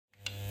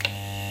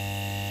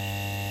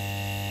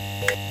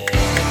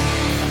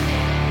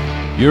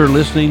You're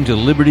listening to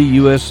Liberty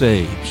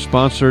USA,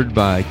 sponsored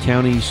by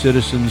County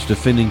Citizens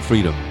Defending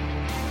Freedom.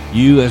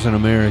 You, as an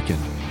American,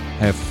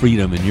 have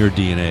freedom in your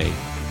DNA,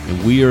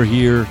 and we are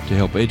here to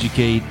help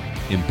educate,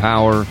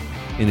 empower,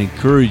 and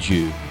encourage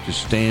you to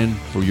stand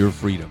for your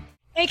freedom.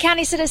 Hey,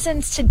 County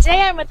Citizens.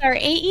 Today I'm with our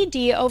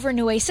AED over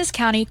Nueces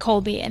County,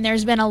 Colby, and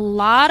there's been a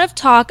lot of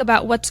talk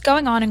about what's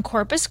going on in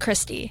Corpus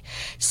Christi.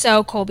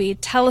 So, Colby,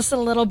 tell us a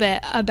little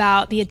bit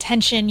about the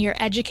attention your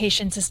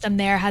education system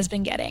there has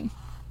been getting.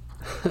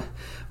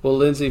 Well,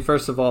 Lindsay,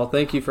 first of all,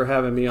 thank you for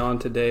having me on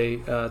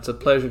today. It's a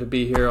pleasure to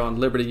be here on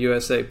Liberty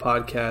USA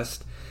podcast.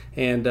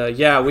 And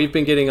we've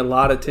been getting a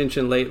lot of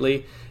attention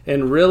lately.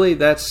 And really,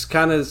 that's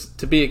kind of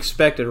to be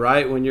expected,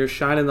 right? When you're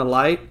shining the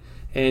light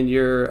and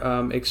you're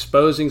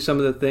exposing some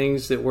of the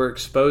things that we're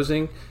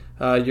exposing,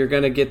 you're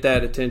going to get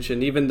that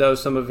attention, even though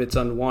some of it's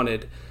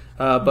unwanted.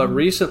 But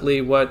recently,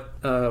 what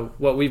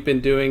we've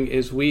been doing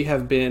is we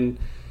have been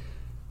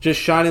just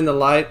shining the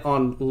light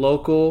on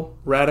local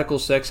radical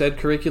sex ed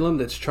curriculum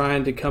that's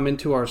trying to come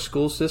into our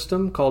school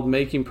system called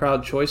Making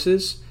Proud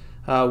Choices.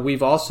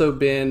 We've also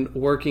been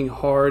working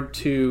hard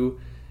to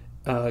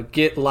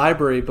get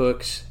library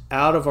books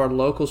out of our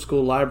local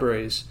school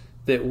libraries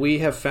that we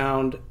have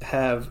found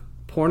have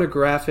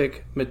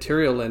pornographic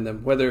material in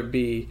them, whether it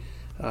be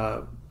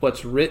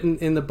what's written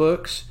in the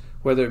books,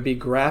 whether it be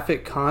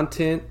graphic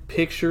content,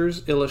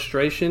 pictures,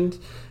 illustrations.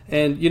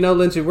 And,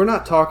 Lindsay, we're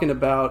not talking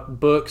about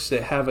books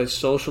that have a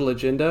social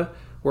agenda.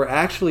 We're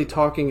actually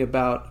talking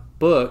about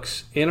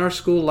books in our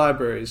school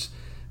libraries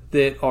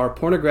that are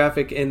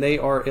pornographic, and they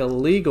are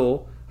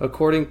illegal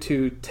according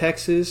to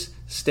Texas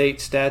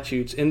state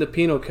statutes in the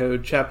Penal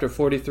Code, Chapter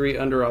 43,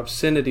 under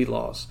obscenity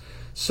laws.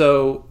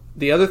 So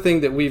the other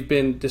thing that we've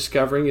been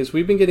discovering is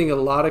we've been getting a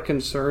lot of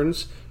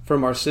concerns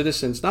from our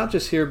citizens, not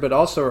just here, but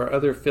also our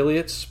other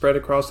affiliates spread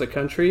across the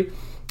country,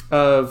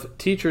 of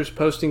teachers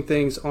posting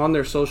things on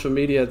their social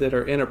media that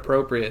are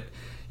inappropriate.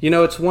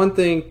 It's one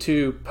thing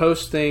to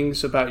post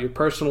things about your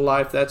personal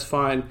life, that's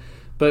fine,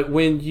 but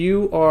when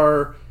you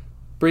are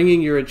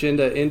bringing your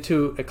agenda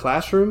into a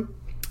classroom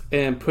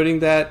and putting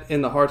that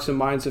in the hearts and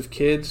minds of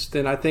kids,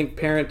 then I think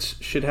parents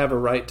should have a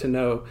right to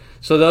know.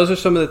 So those are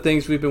some of the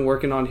things we've been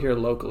working on here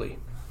locally.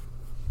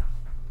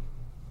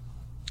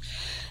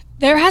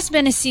 There has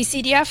been a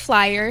CCDF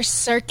flyer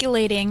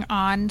circulating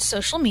on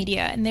social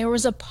media, and there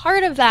was a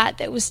part of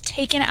that was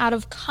taken out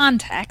of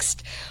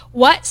context.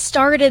 What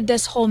started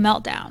this whole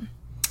meltdown?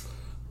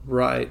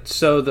 Right.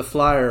 So the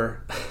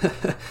flyer,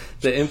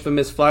 the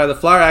infamous flyer, the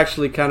flyer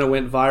actually kind of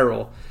went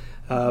viral.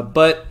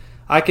 But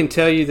I can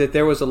tell you that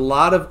there was a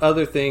lot of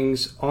other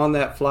things on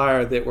that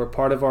flyer that were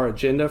part of our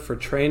agenda for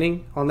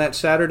training on that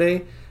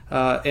Saturday.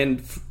 I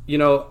want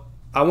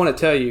to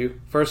tell you,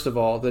 first of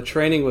all, the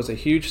training was a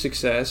huge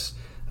success.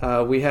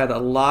 We had a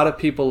lot of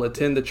people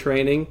attend the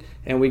training,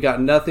 and we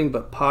got nothing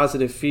but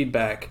positive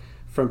feedback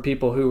from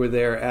people who were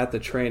there at the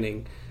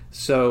training.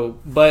 So,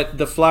 but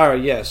the flyer,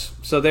 yes.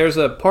 So there's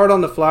a part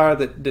on the flyer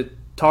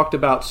that talked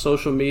about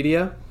social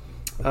media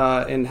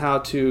and how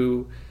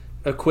to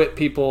equip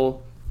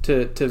people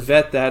to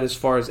vet that as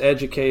far as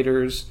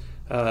educators,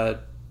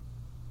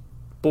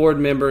 board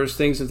members,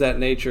 things of that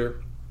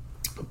nature.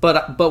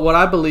 But what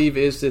I believe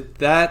is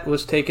that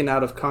was taken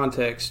out of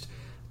context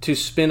to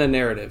spin a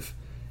narrative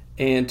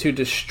and to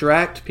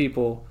distract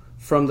people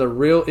from the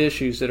real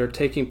issues that are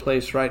taking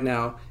place right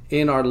now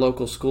in our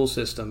local school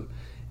system.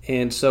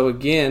 And so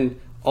again,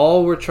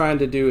 all we're trying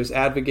to do is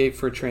advocate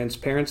for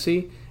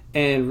transparency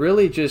and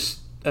really just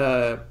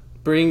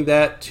bring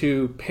that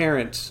to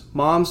parents,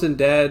 moms and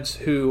dads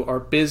who are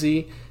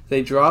busy.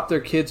 They drop their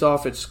kids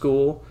off at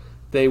school.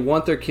 They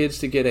want their kids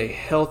to get a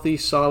healthy,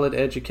 solid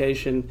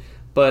education.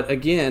 But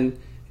again,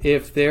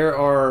 if there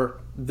are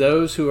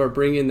those who are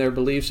bringing their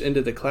beliefs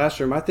into the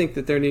classroom, I think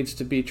that there needs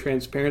to be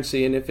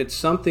transparency. And if it's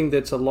something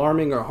that's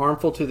alarming or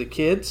harmful to the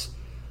kids,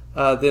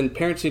 then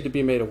parents need to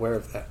be made aware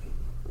of that.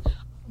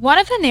 One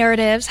of the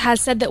narratives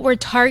has said that we're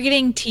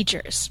targeting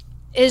teachers.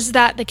 Is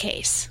that the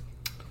case?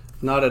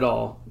 Not at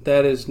all.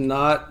 That is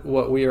not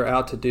what we are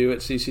out to do at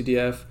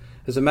CCDF.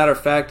 As a matter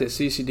of fact, at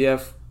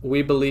CCDF,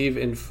 we believe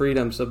in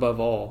freedoms above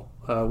all.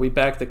 We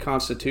back the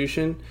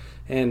Constitution,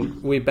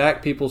 and we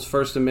back people's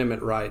First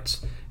Amendment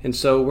rights. And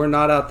so we're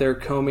not out there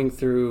combing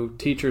through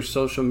teachers'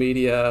 social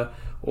media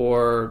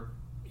or,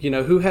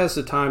 who has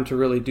the time to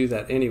really do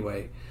that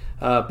anyway?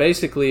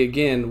 Basically,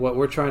 again, what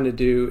we're trying to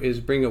do is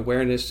bring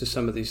awareness to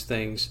some of these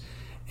things.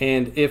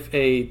 And if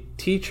a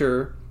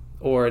teacher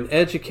or an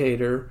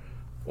educator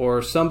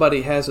or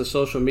somebody has a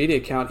social media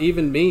account,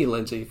 even me,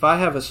 Lindsay, if I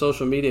have a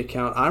social media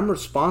account, I'm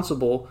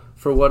responsible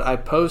for what I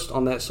post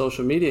on that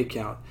social media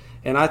account.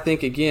 And I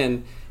think,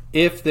 again,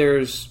 if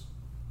there's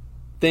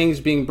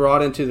things being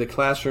brought into the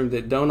classroom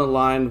that don't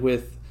align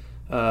with,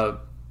 that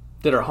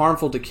are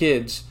harmful to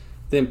kids,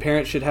 then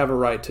parents should have a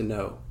right to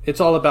know. It's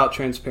all about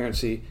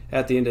transparency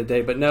at the end of the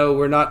day. But no,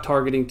 we're not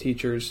targeting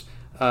teachers.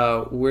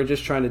 We're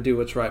just trying to do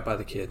what's right by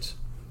the kids.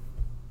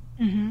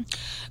 Mm-hmm.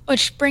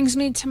 Which brings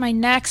me to my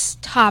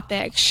next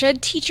topic.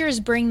 Should teachers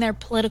bring their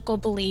political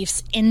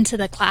beliefs into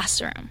the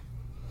classroom?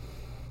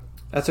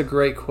 That's a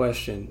great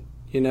question.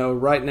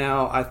 Right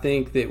now, I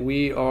think that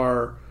we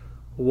are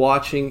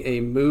watching a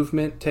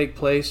movement take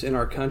place in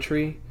our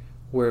country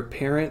where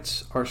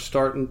parents are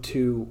starting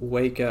to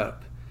wake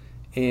up,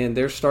 and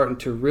they're starting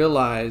to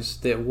realize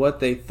that what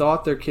they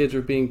thought their kids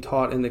were being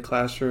taught in the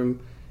classroom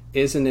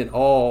isn't at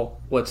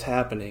all what's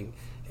happening.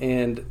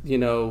 And,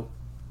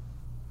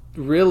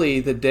 really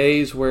the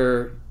days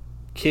where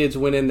kids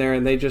went in there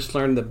and they just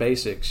learned the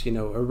basics,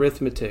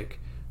 arithmetic,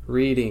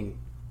 reading,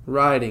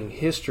 writing,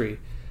 history,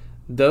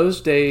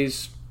 those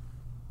days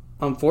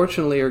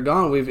unfortunately are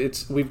gone.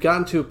 We've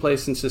gotten to a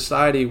place in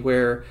society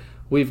where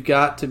we've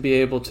got to be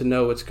able to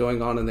know what's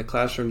going on in the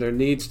classroom. There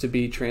needs to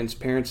be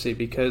transparency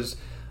because,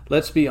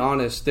 let's be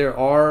honest, there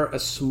are a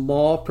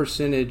small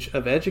percentage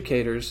of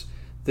educators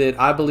that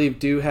I believe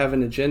do have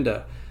an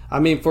agenda. I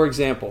mean, for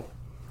example,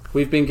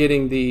 we've been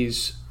getting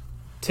these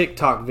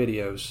TikTok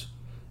videos,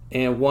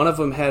 and one of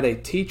them had a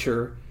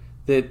teacher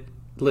that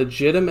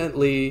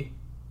legitimately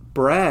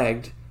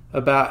bragged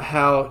about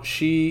how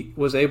she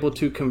was able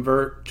to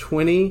convert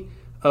 20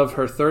 of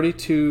her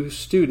 32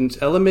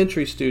 students,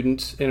 elementary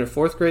students in her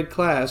fourth grade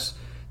class,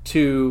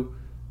 to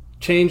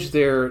change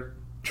their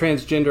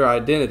transgender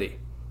identity,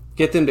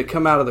 get them to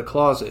come out of the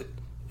closet,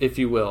 if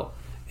you will.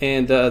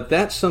 And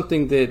that's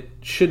something that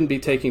shouldn't be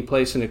taking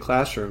place in a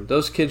classroom.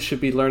 Those kids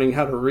should be learning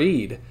how to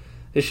read.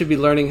 They should be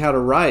learning how to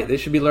write. They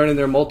should be learning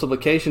their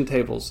multiplication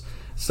tables.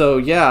 So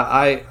yeah,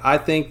 I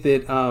think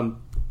that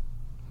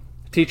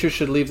teachers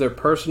should leave their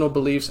personal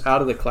beliefs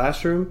out of the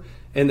classroom,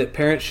 and that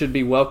parents should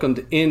be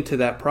welcomed into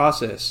that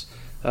process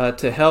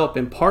to help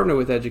and partner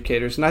with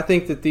educators. And I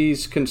think that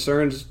these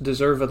concerns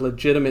deserve a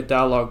legitimate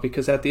dialogue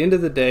because at the end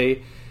of the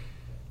day,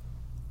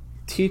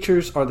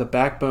 teachers are the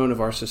backbone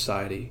of our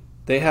society.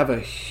 They have a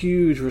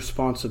huge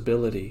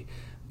responsibility.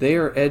 They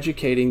are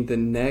educating the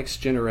next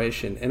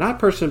generation. And I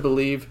personally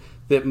believe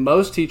that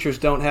most teachers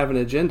don't have an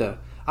agenda.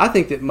 I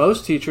think that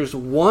most teachers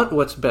want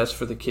what's best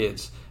for the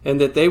kids and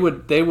that they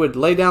would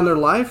lay down their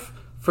life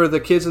for the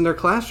kids in their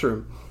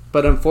classroom.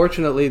 But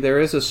unfortunately, there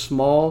is a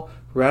small,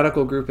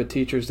 radical group of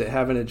teachers that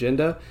have an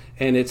agenda,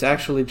 and it's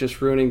actually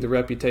just ruining the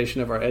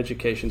reputation of our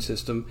education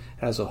system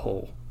as a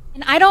whole.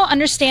 And I don't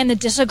understand the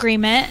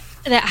disagreement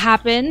that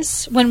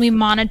happens when we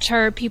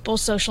monitor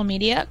people's social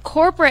media.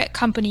 Corporate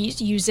companies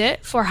use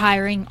it for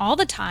hiring all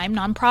the time,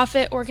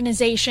 nonprofit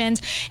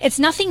organizations. It's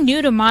nothing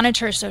new to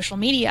monitor social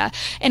media.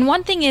 And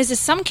one thing is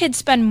some kids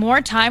spend more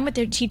time with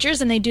their teachers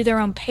than they do their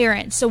own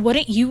parents. So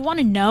wouldn't you want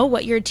to know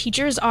what your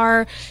teachers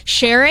are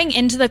sharing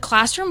into the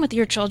classroom with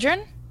your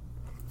children?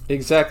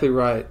 Exactly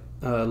right.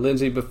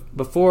 Lindsay,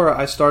 before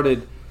I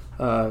started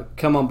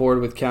come on board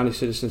with County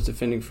Citizens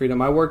Defending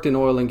Freedom, I worked in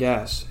oil and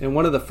gas. And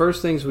one of the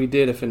first things we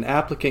did if an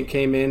applicant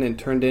came in and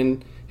turned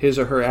in his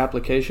or her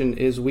application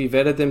is we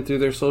vetted them through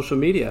their social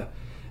media.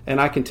 And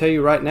I can tell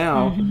you right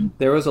now,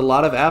 there was a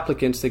lot of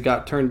applicants that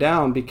got turned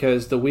down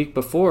because the week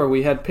before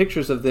we had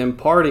pictures of them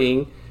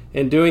partying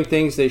and doing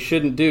things they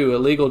shouldn't do,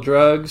 illegal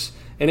drugs,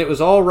 and it was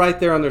all right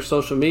there on their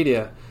social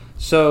media.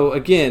 So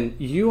again,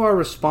 you are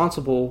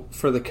responsible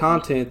for the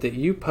content that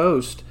you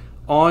post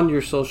on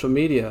your social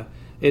media.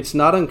 It's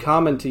not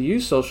uncommon to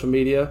use social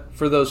media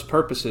for those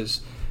purposes.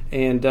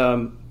 And,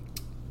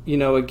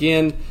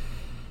 again,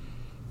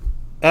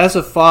 as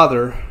a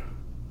father,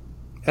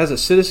 as a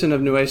citizen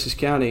of Nueces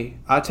County,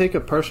 I take a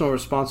personal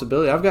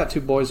responsibility. I've got 2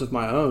 boys of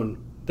my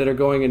own that are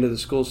going into the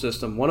school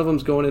system. One of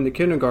them's going into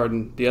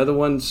kindergarten. The other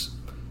one's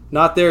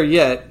not there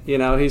yet.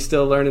 He's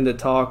still learning to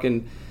talk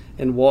and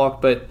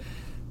walk. But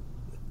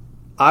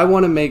I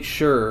want to make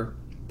sure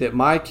that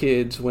my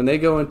kids, when they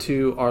go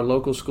into our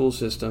local school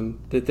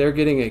system, that they're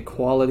getting a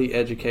quality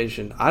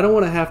education. I don't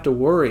want to have to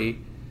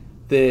worry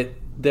that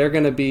they're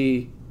going to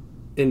be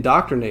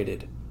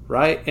indoctrinated,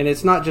 right? And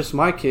it's not just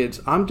my kids.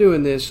 I'm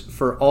doing this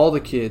for all the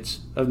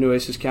kids of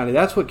Nueces County.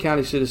 That's what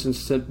County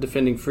Citizens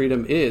Defending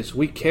Freedom is.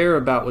 We care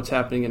about what's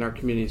happening in our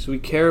communities. We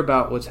care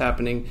about what's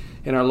happening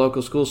in our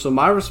local schools. So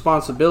my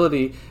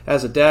responsibility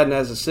as a dad and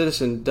as a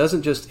citizen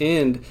doesn't just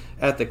end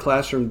at the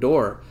classroom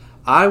door.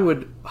 I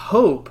would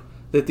hope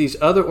that these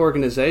other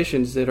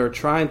organizations that are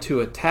trying to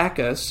attack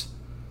us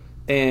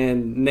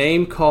and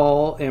name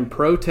call and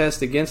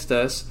protest against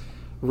us,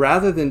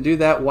 rather than do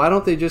that, why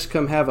don't they just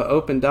come have an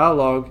open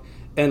dialogue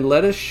and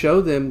let us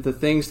show them the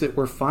things that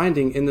we're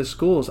finding in the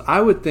schools?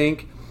 I would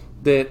think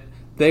that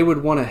they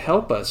would want to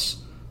help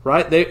us,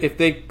 right? If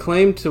they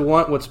claim to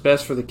want what's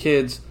best for the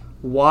kids,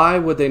 why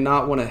would they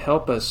not want to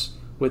help us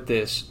with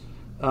this?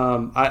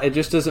 It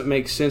just doesn't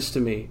make sense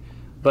to me.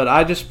 But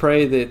I just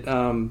pray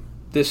that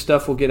this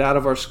stuff will get out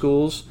of our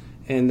schools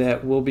and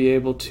that we'll be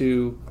able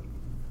to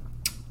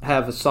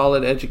have a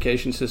solid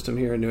education system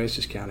here in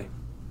Nueces County.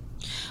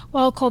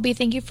 Well, Colby,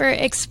 thank you for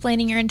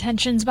explaining your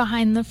intentions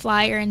behind the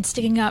flyer and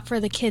sticking up for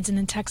the kids in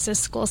the Texas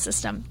school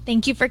system.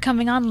 Thank you for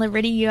coming on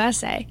Liberty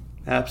USA.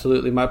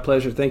 Absolutely. My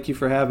pleasure. Thank you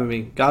for having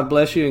me. God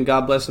bless you and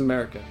God bless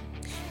America.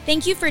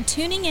 Thank you for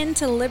tuning in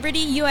to Liberty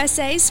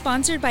USA,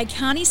 sponsored by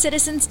County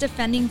Citizens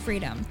Defending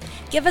Freedom.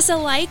 Give us a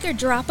like or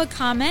drop a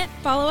comment,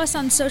 follow us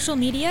on social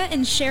media,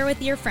 and share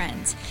with your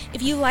friends.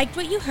 If you liked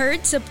what you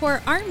heard,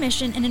 support our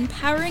mission in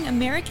empowering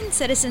American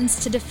citizens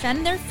to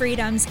defend their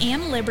freedoms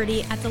and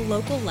liberty at the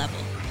local level.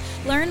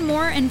 Learn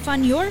more and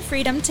fund your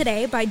freedom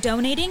today by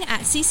donating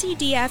at ccdfusa.com.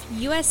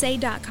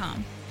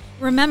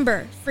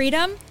 Remember,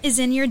 freedom is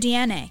in your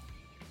DNA.